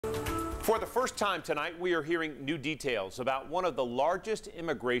For the first time tonight, we are hearing new details about one of the largest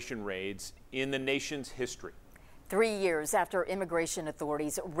immigration raids in the nation's history. 3 years after immigration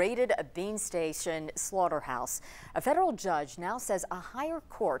authorities raided a bean station slaughterhouse, a federal judge now says a higher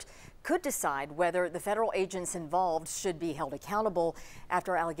court could decide whether the federal agents involved should be held accountable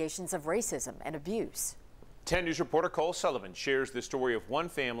after allegations of racism and abuse. 10 News reporter Cole Sullivan shares the story of one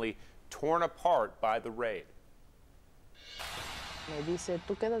family torn apart by the raid.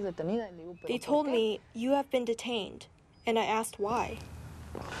 They told me, "You have been detained," and I asked why.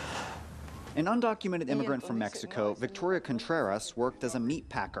 An undocumented immigrant from Mexico, Victoria Contreras, worked as a meat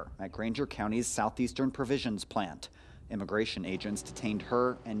packer at Granger County's southeastern provisions plant. Immigration agents detained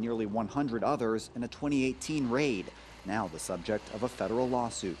her and nearly 100 others in a 2018 raid, now the subject of a federal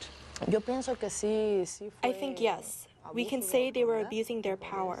lawsuit. I think yes. We can say they were abusing their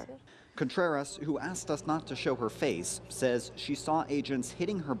power. Contreras, who asked us not to show her face, says she saw agents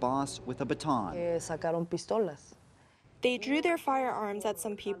hitting her boss with a baton. They drew their firearms at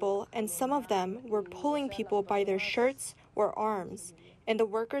some people, and some of them were pulling people by their shirts or arms, and the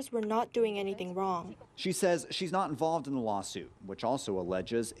workers were not doing anything wrong. She says she's not involved in the lawsuit, which also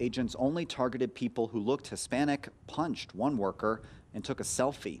alleges agents only targeted people who looked Hispanic, punched one worker, and took a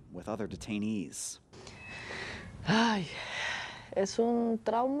selfie with other detainees. It's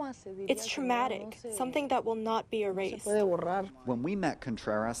traumatic, something that will not be erased. When we met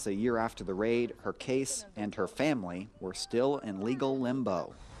Contreras a year after the raid, her case and her family were still in legal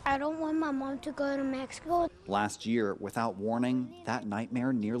limbo. I don't want my mom to go to Mexico. Last year, without warning, that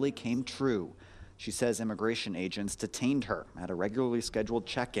nightmare nearly came true. She says immigration agents detained her at a regularly scheduled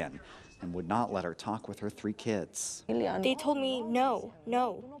check-in and would not let her talk with her 3 kids. They told me, no,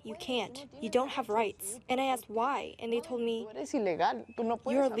 you can't. You don't have rights. And I asked why, and they told me,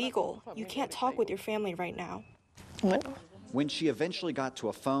 you're illegal. You can't talk with your family right now. When she eventually got to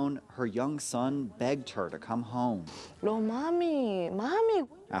a phone, her young son begged her to come home.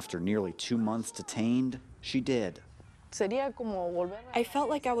 After nearly 2 months detained, she did. I felt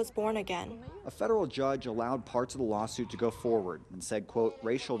like I was born again. A federal judge allowed parts of the lawsuit to go forward and said, quote,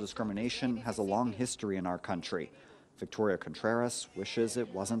 racial discrimination has a long history in our country. Victoria Contreras wishes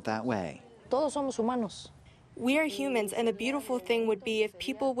it wasn't that way. Todos somos humanos. We are humans, and the beautiful thing would be if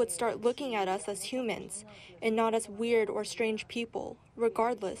people would start looking at us as humans and not as weird or strange people,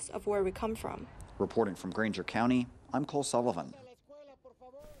 regardless of where we come from. Reporting from Granger County, I'm Cole Sullivan.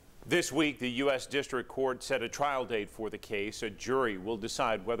 This week, the U.S. District Court set a trial date for the case. A jury will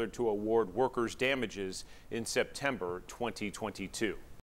decide whether to award workers damages in September 2022.